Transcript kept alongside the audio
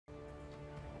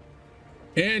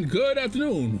And good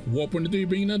afternoon, Warp103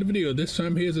 bringing another video. This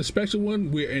time here's a special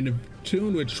one. We're in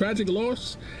tune with Tragic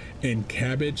Loss and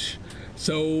Cabbage.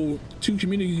 So, two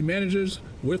community managers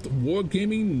with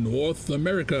Wargaming North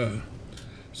America.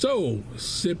 So,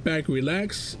 sit back,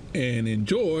 relax, and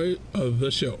enjoy the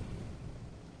show.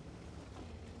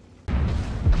 I'm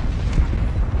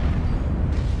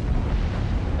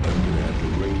gonna have to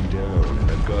rain down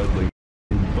a godly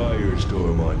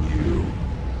firestorm on you.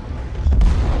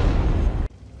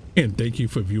 And thank you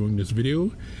for viewing this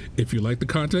video. If you like the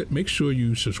content, make sure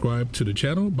you subscribe to the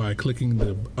channel by clicking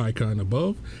the icon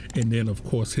above, and then of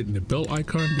course hitting the bell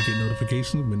icon to get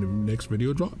notifications when the next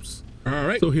video drops. All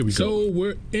right, so here we go. So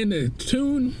we're in a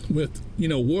tune with,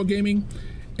 Wargaming,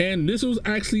 and this was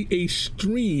actually a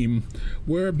stream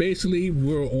where basically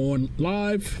we're on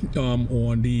live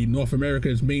on the North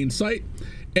America's main site,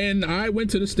 and I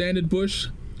went to the standard bush,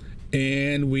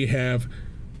 and we have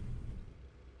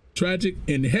Tragic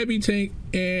in the heavy tank,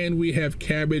 and we have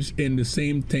Cabbage in the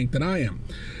same tank that I am.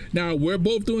 Now we're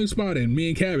both doing spotting, me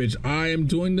and Cabbage. I am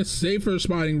doing the safer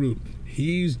spotting route.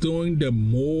 He's doing the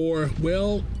more,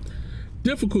 well,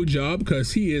 difficult job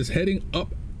because he is heading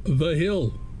up the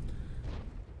hill.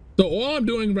 So all I'm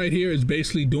doing right here is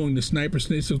basically doing the sniper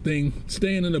schnitzel thing,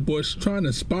 staying in the bush, trying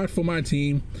to spot for my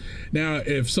team. Now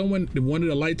if one of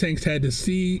the light tanks had to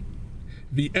see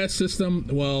the S system,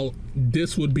 well,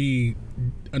 this would be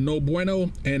a no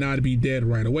bueno and I'd be dead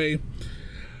right away.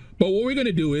 But what we're going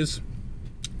to do is,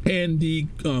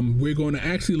 we're going to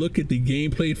actually look at the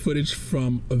gameplay footage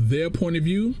from their point of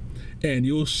view, and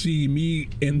you'll see me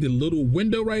in the little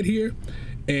window right here,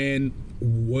 and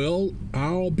well,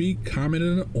 I'll be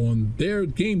commenting on their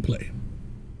gameplay.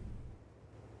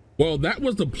 Well, that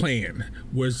was the plan,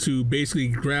 was to basically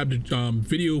grab the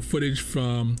video footage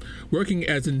from Working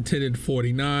as Intended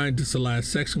 49, just the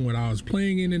last section where I was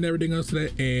playing in and everything else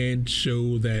like that, and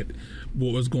show that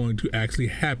what was going to actually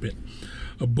happen.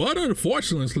 But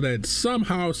unfortunately, that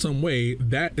somehow, some way,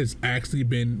 that has actually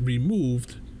been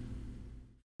removed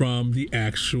from the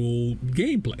actual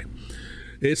gameplay.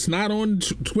 It's not on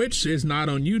Twitch, it's not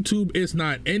on YouTube, it's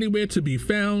not anywhere to be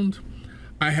found.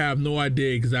 I have no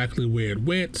idea exactly where it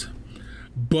went,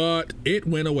 but it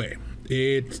went away.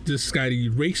 It just got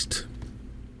erased,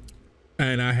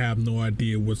 and I have no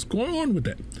idea what's going on with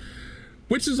that,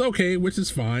 which is okay, which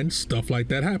is fine. Stuff like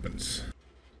that happens.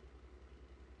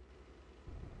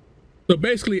 So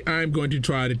basically, I'm going to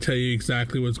try to tell you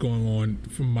exactly what's going on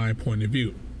from my point of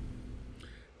view.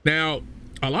 Now,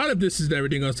 a lot of this is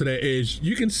everything else today is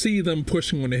you can see them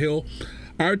pushing on the hill.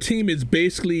 Our team is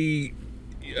basically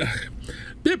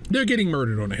they're getting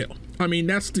murdered on the hill. I mean,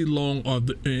 that's the long of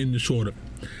the in the short of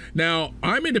it. Now,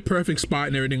 I'm in the perfect spot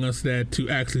and everything else that to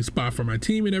actually spot for my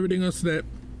team and everything else that.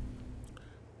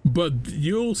 But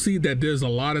you'll see that there's a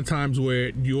lot of times where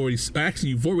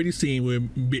you've already seen where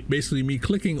basically me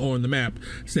clicking on the map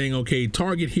saying, okay,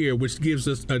 target here, which gives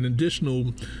us an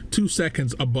additional 2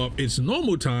 seconds above its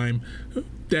normal time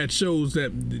that shows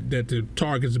that the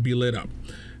targets will be lit up.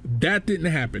 That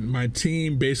didn't happen. My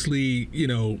team basically,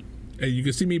 and you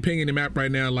can see me pinging the map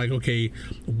right now, like, okay,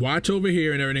 watch over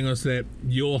here and everything else that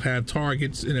you'll have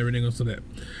targets and everything else that.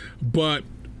 But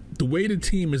the way the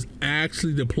team is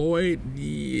actually deployed,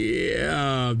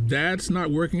 yeah, that's not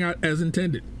working out as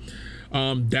intended.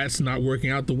 That's not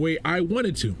working out the way I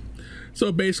wanted to.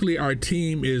 So basically our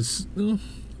team is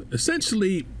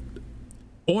essentially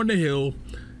on the hill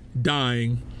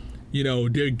dying.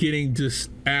 They're getting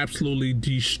just absolutely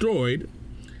destroyed,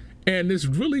 and there's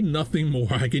really nothing more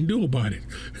I can do about it.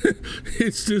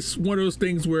 It's just one of those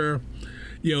things where,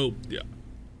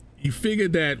 you figure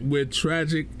that with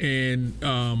Tragic and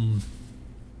on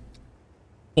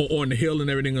the hill and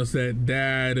everything else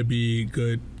that'd be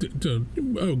good,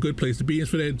 a good place to be in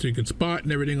for that, so you can spot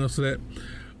and everything else that.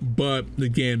 But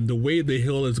again, the way the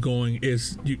hill is going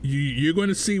is you're going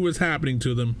to see what's happening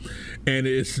to them, and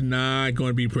it's not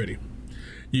going to be pretty.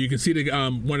 You can see the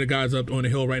one of the guys up on the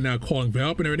hill right now calling for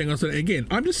help and everything else. And again,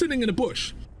 I'm just sitting in the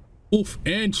bush. Oof,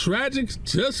 and Tragic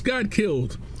just got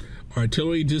killed.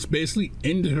 Artillery just basically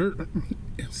ended her.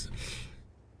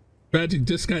 Tragic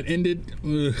just got ended.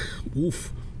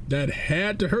 Oof, that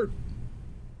had to hurt.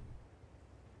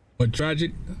 But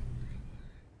Tragic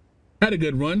had a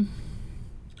good run.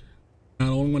 Now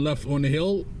the only one left on the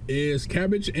hill is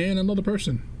Cabbage and another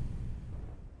person.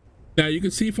 Now you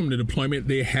can see from the deployment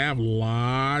they have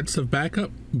lots of backup,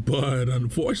 but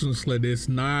unfortunately it's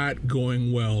not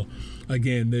going well.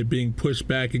 Again, they're being pushed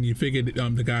back, and you figured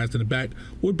the guys in the back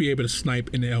would be able to snipe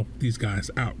and help these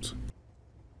guys out.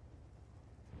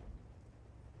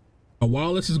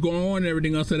 While this is going on and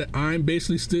everything else, that I'm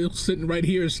basically still sitting right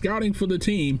here scouting for the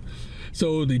team.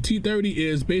 So the T-30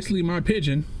 is basically my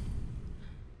pigeon.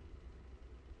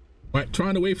 Right,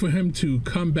 trying to wait for him to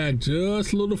come back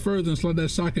just a little further and so that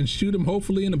shot I can shoot him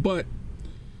hopefully in the butt.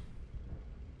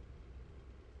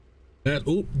 That,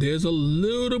 oop, there's a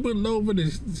little bit low for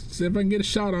this. See if I can get a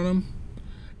shot on him.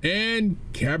 And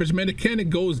Cabbage Mechanic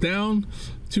goes down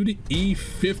to the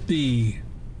E50.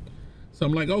 So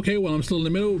I'm like, okay, well, I'm still in the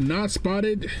middle, not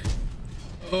spotted.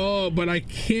 Oh, but I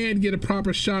can't get a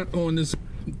proper shot on this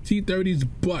T-30's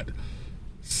butt.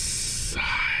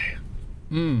 Sigh.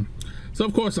 So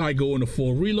of course I go into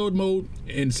full reload mode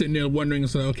and sitting there wondering,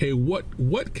 so okay,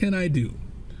 what can I do?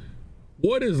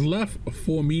 What is left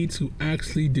for me to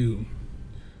actually do?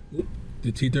 Oop,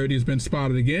 the T-30 has been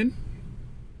spotted again.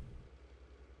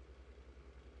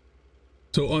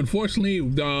 So unfortunately,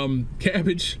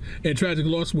 Cabbage and Tragic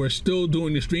Loss were still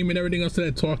doing the stream and everything else,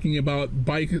 that talking about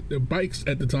bikes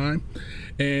at the time,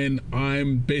 and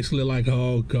I'm basically like,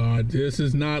 oh god, this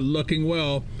is not looking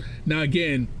well. Now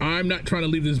again, I'm not trying to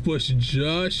leave this bush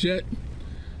just yet,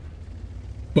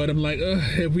 but I'm like,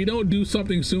 if we don't do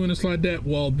something soon, it's like that,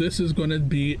 well, this is going to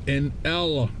be an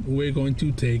L. We're going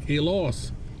to take a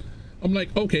loss. I'm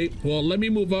like, okay, well, let me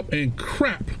move up, and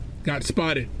crap, got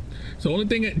spotted. So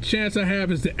only chance I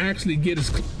have is to actually get his,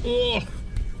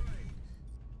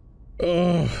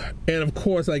 and of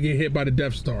course I get hit by the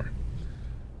Death Star.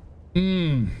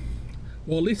 Well,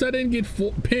 at least I didn't get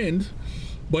pinned,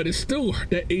 but it's still,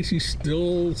 that AC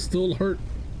still hurt.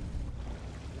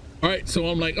 All right, so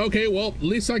I'm like, okay, well, at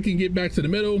least I can get back to the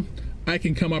middle. I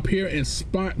can come up here and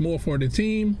spot more for the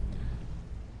team,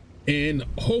 and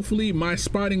hopefully my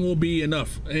spotting will be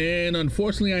enough. And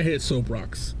unfortunately I hit soap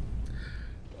rocks.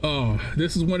 Oh,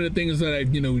 this is one of the things that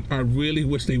I really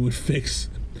wish they would fix.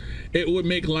 It would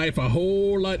make life a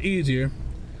whole lot easier.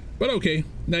 But okay,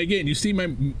 now again, you see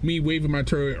me waving my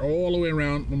turret all the way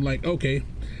around. I'm like, okay,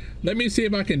 let me see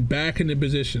if I can back into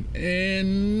position.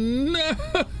 And no,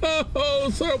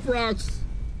 soap rocks.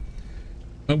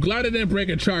 I'm glad I didn't break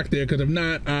a track there, because if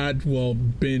not, I'd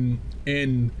been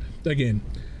in again.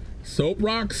 Soap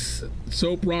rocks. This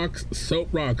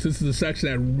is a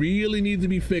section that really needs to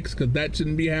be fixed, because that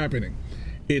shouldn't be happening.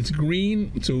 It's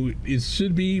green, so it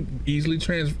should be easily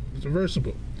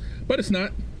traversable, but it's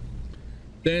not.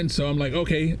 Then so I'm like,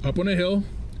 okay, up on the hill,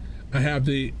 I have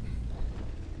the,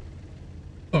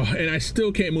 and I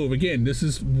still can't move. Again, this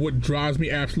is what drives me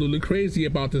absolutely crazy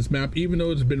about this map, even though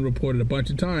it's been reported a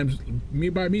bunch of times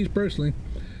by me personally.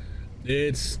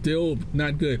 It's still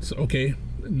not good. So okay,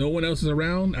 no one else is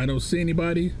around. I don't see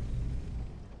anybody,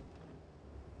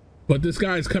 but this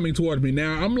guy's coming towards me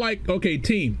now. I'm like, okay,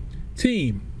 team,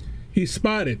 he's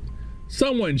spotted.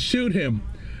 Someone shoot him.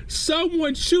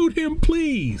 Someone shoot him,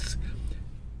 please.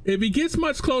 If he gets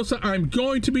much closer, I'm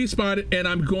going to be spotted and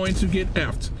I'm going to get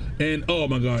effed. And oh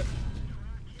my god,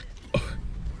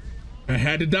 I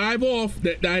had to dive off.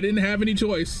 That I didn't have any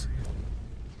choice.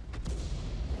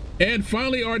 And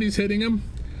finally Artie's hitting him.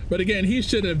 But again, he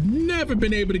should have never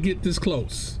been able to get this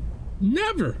close.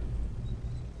 Never.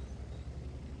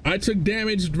 I took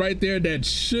damage right there that I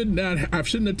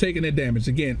shouldn't have taken that damage.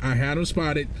 Again, I had him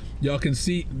spotted. Y'all can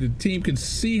see, the team can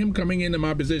see him coming into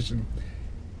my position.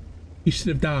 He should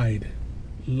have died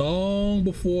long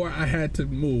before I had to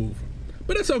move.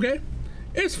 But it's okay.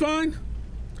 It's fine.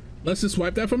 Let's just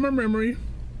wipe that from my memory.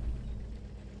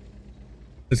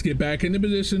 Let's get back into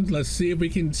position. Let's see if we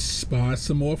can spot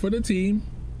some more for the team.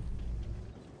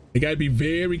 You gotta be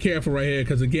very careful right here,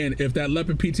 because again, if that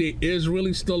Leopard PTA is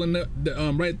really still in the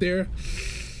right there,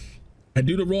 I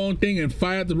do the wrong thing and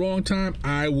fire at the wrong time,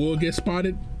 I will get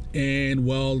spotted and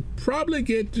well, probably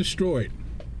get destroyed.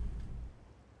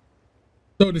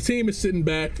 So the team is sitting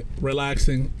back,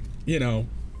 relaxing, and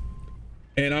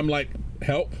I'm like,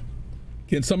 help,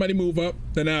 can somebody move up?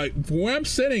 And now where I'm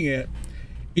sitting at,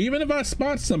 even if I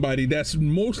spot somebody that's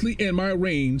mostly in my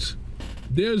range,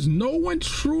 there's no one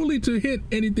truly to hit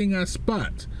anything I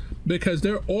spot, because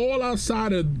they're all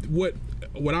outside of what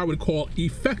I would call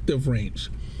effective range.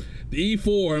 The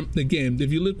E4, again,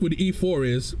 if you look what the E4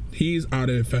 is, he's out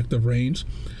of effective range.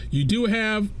 You do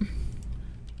have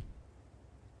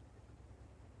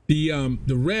the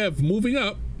Rev moving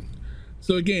up.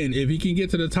 So again, if he can get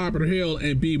to the top of the hill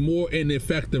and be more in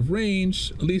effective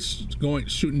range, at least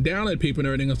shooting down at people and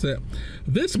everything else, that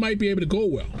this might be able to go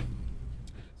well.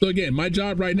 So again, my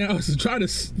job right now is to try to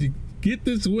get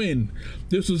this win.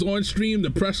 This was on stream,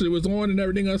 the pressure was on and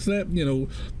everything else that,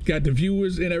 got the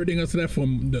viewers and everything else that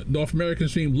from the North American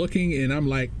stream looking, and I'm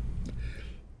like,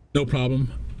 no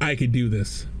problem, I could do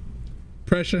this.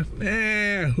 Pressure,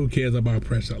 who cares about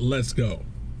pressure? Let's go.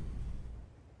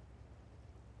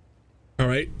 All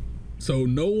right. So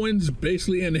no one's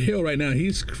basically in the hill right now.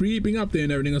 He's creeping up there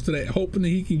and everything else today, hoping that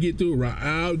he can get through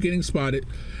without getting spotted.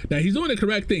 Now he's doing the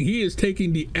correct thing. He is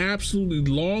taking the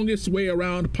absolutely longest way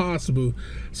around possible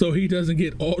so he doesn't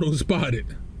get auto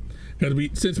spotted.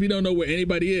 Because since we don't know where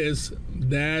anybody is,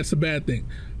 that's a bad thing.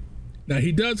 Now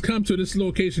he does come to this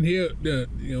location here, you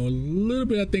know, a little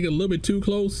bit, I think a little bit too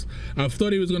close. I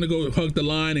thought he was going to go hug the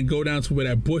line and go down to where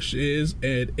that bush is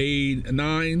at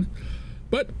A9,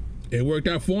 but it worked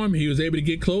out for him. He was able to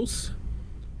get close.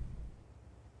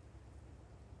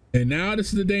 And now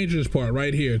this is the dangerous part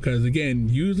right here, because again,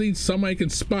 usually somebody can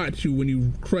spot you when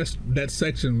you crest that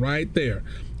section right there.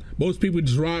 Most people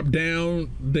drop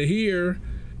down to here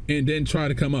and then try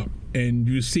to come up. And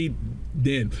you see,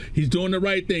 then he's doing the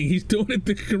right thing. He's doing it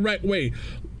the correct way.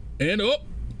 And oh,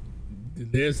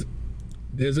 there's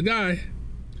a guy.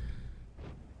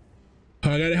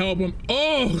 I gotta help him.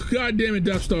 Oh, god damn it,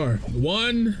 Death Star.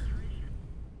 One.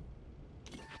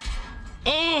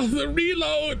 Oh, the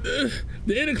reload.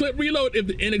 The interclip reload. If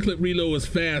the interclip reload was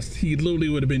fast, he literally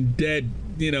would have been dead.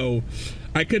 You know,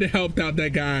 I could have helped out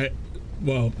that guy.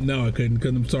 Well, no, I couldn't,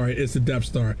 because I'm sorry, it's a Death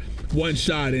Star. One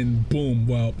shot and boom.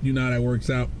 Well, you know how that works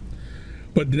out.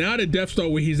 But now the Death Star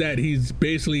where he's at, he's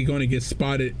basically going to get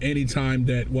spotted anytime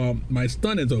that, well, my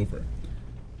stun is over.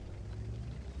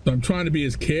 So I'm trying to be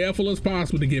as careful as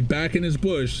possible to get back in his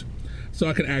bush so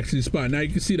I can actually spot. Now you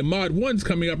can see the mod 1's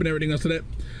coming up and everything else of that.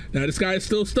 Now this guy is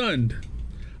still stunned.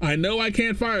 I know I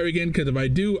can't fire again, because if I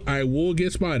do, I will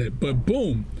get spotted. But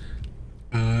boom,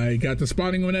 I got the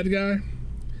spotting on that guy.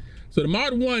 So the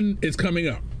mod 1 is coming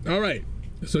up. All right.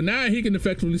 So now he can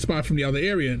effectively spot from the other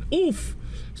area. And oof,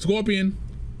 Scorpion.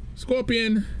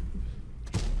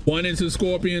 One into the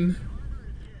Scorpion.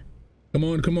 Come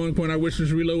on, come on, come on. I wish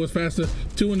this reload was faster.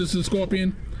 Two into the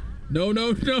Scorpion. No,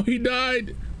 no, no, he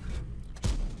died.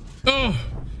 Oh,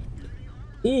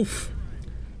 oof.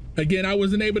 Again, I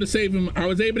wasn't able to save him. I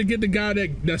was able to get the guy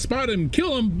that spotted him,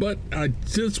 kill him, but I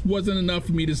just wasn't enough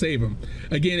for me to save him.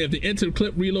 Again, if the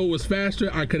interclip reload was faster,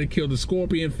 I could have killed the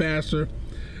Scorpion faster,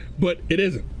 but it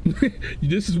isn't.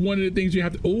 This is one of the things you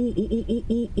have to.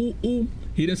 Ooh.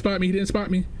 He didn't spot me. He didn't spot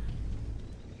me.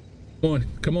 Come on,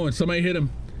 come on. Somebody hit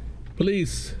him.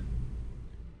 Police.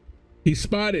 He's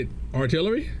spotted.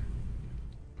 Artillery.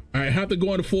 I have to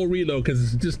go on a full reload because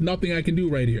there's just nothing I can do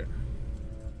right here.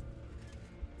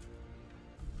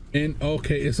 And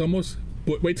okay, it's almost,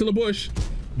 wait till the bush.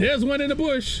 There's one in the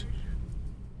bush.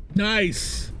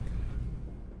 Nice.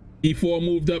 E4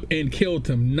 moved up and killed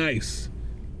him. Nice.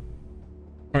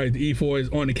 All right, the E4 is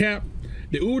on the cap.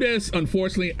 The Udes,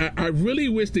 unfortunately, I really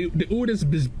wish the Udes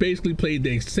basically played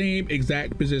the same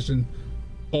exact position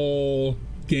all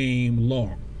game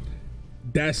long.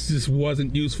 That just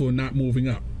wasn't useful, not moving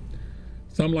up.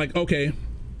 So I'm like, okay,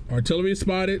 artillery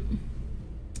spotted.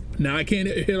 Now I can't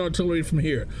hit artillery from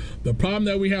here. The problem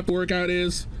that we have to work out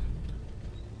is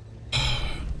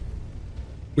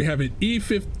we have an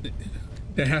E50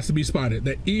 that has to be spotted.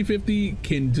 That E50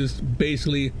 can just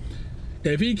basically,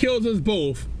 if he kills us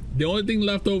both, the only thing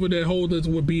left over that holds us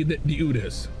would be the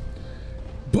Udes.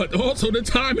 But also the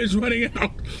time is running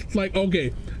out. It's like,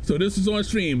 okay, so this is on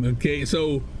stream. Okay,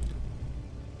 so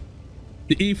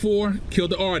the E4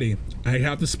 killed the Arty. I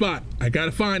have to spot. I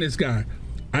gotta find this guy.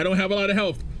 I don't have a lot of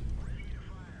health.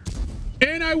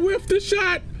 And I whiffed the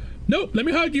shot. Nope, let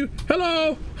me hug you.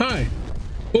 Hello, hi.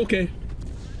 Okay.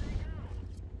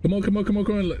 Come on, come on, come on,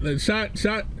 come on.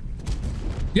 Shot.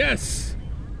 Yes.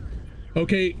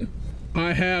 Okay,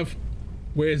 I have,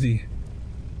 where is he?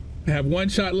 I have one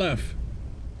shot left.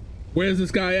 Where's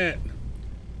this guy at?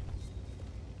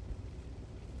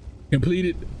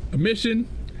 Completed a mission.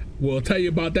 We'll tell you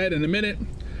about that in a minute.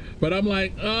 But I'm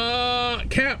like,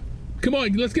 Cap, come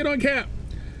on, let's get on Cap.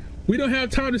 We don't have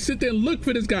time to sit there and look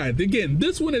for this guy. Again,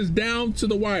 this one is down to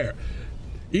the wire.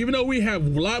 Even though we have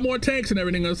a lot more tanks and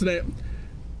everything else today,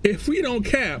 if we don't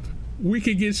cap, we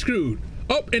could get screwed.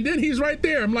 Oh, and then he's right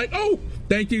there. I'm like, oh,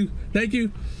 thank you, thank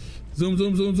you. Zoom,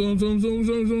 zoom, zoom, zoom, zoom, zoom,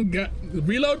 zoom, zoom. Got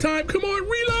reload time. Come on,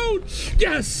 reload.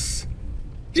 Yes,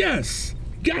 yes,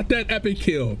 got that epic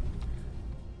kill.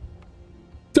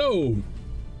 So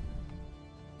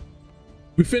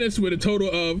we finished with a total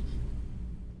of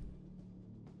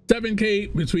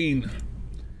 7K between.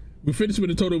 We finished with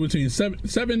a total between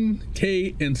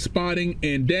 7K in spotting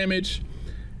and damage.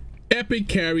 Epic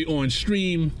carry on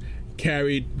stream,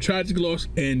 carried tragic loss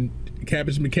and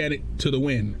cabbage mechanic to the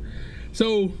win.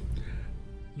 So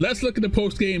let's look at the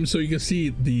post game so you can see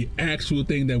the actual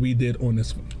thing that we did on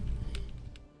this one.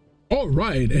 All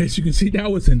right, as you can see, that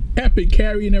was an epic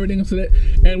carry and everything else like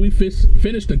that. And we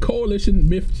finished the Coalition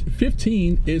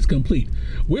 15 is complete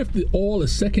with all the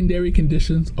secondary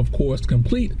conditions, of course,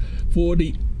 complete for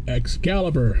the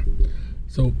Excalibur.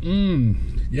 So,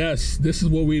 yes, this is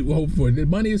what we hope for. The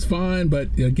money is fine,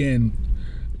 but again,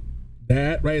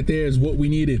 that right there is what we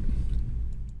needed.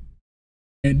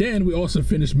 And then we also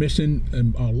finished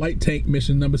mission, light tank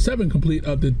mission number 7 complete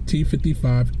of the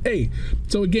T-55A.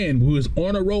 So again, we was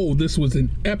on a roll. This was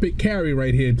an epic carry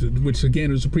right here, which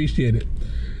again was appreciated.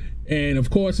 And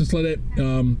of course, it's like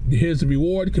that. Here's the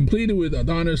reward completed with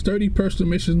honors 30 personal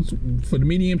missions for the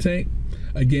medium tank.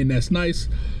 Again, that's nice.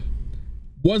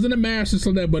 Wasn't a master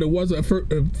so that, but it was a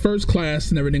first class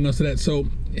and everything else of that. So, of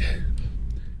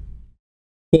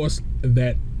course,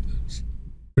 that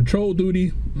patrol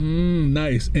duty,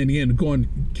 nice. And again,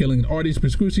 killing Artie's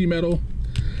Prescrucy medal.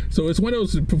 So it's one of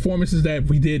those performances that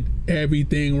we did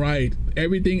everything right.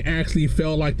 Everything actually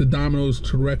fell like the dominoes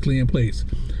correctly in place.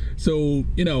 So,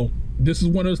 you know, this is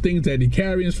one of those things that the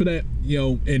carry-ins for that, you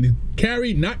know, and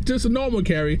carry, not just a normal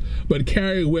carry, but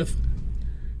carry with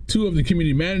 2 of the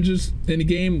community managers in the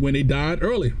game when they died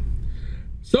early.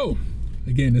 So,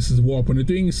 again, this is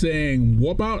Warp103 saying,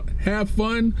 warp out, have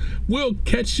fun. We'll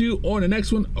catch you on the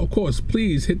next one. Of course,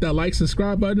 please hit that like,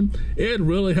 subscribe button. It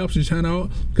really helps the channel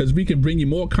out because we can bring you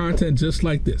more content just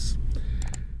like this.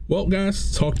 Well,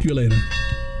 guys, talk to you later.